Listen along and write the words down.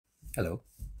Hello,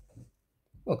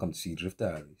 welcome to Sea Drift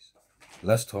Diaries.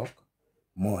 Less talk,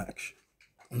 more action.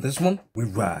 On this one, we're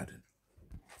riding.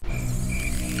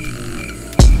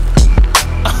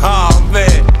 Oh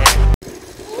man!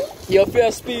 Your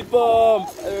first speed bump!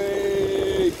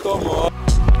 Hey, come on!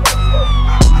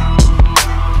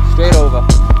 Straight over.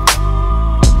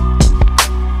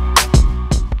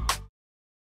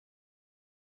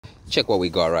 Check what we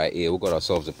got right here. We got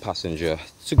ourselves a passenger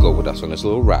to go with us on this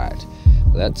little ride.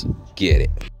 Let's get it.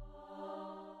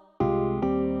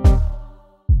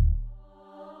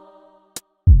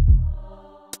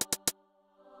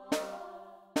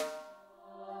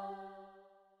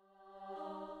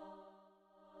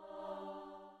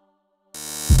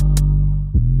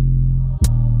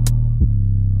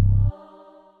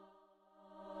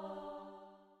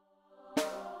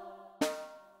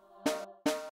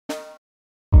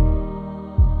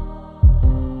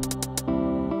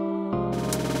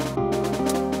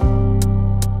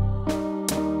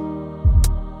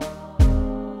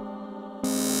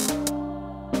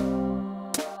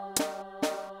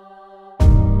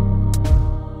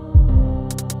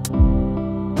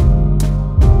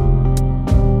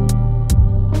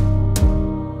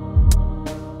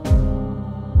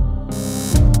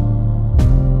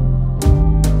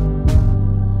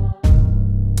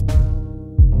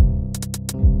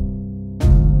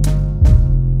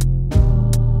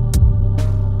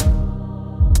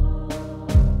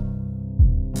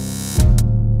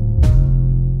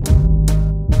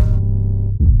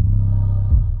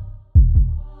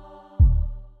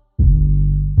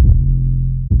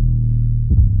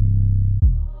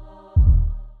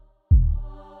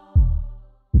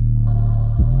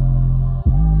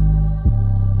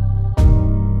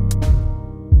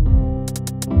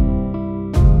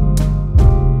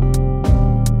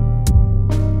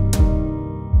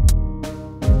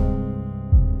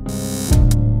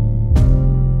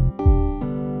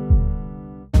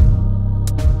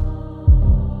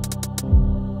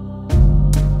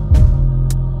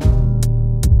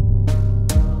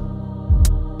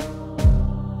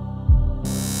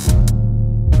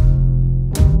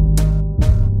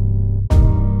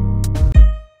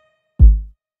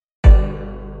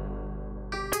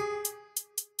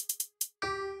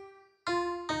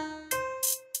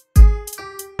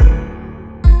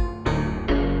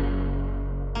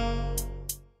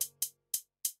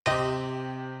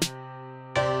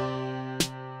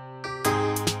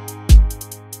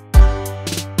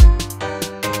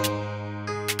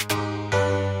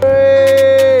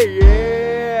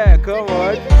 Come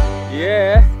on,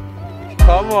 yeah,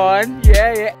 come on,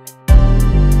 yeah.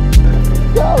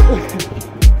 Go!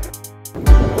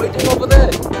 Waiting over there.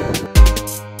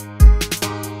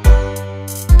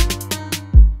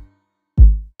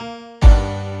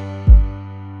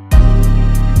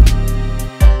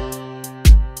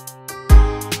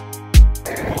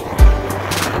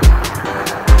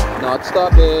 Not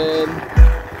stopping.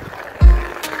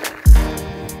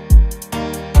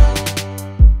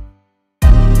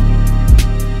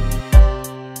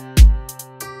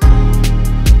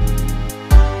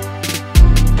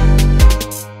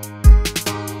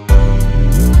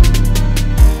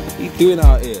 Doing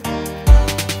out here.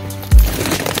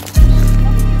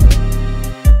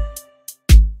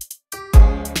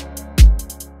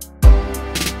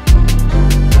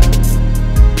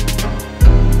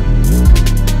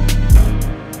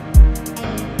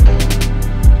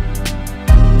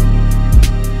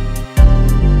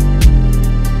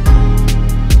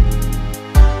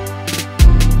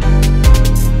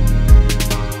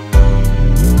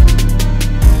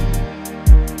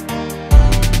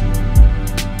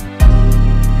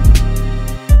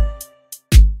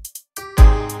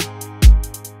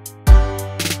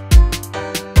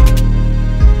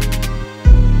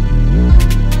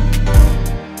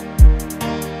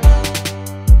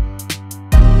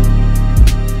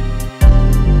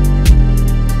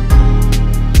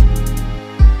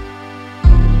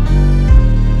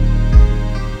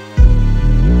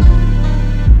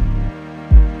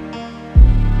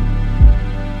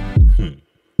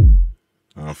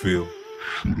 I feel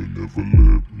should've never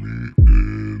let me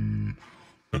in.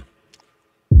 Why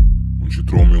don't you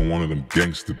throw me on one of them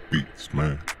gangster beats,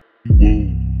 man? Whoa.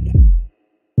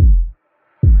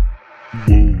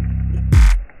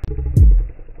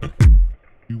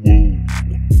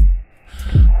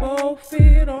 Both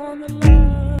feet on the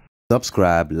line.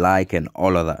 Subscribe, like, and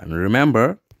all of that. And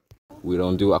remember, we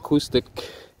don't do acoustic.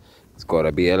 It's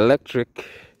gotta be electric.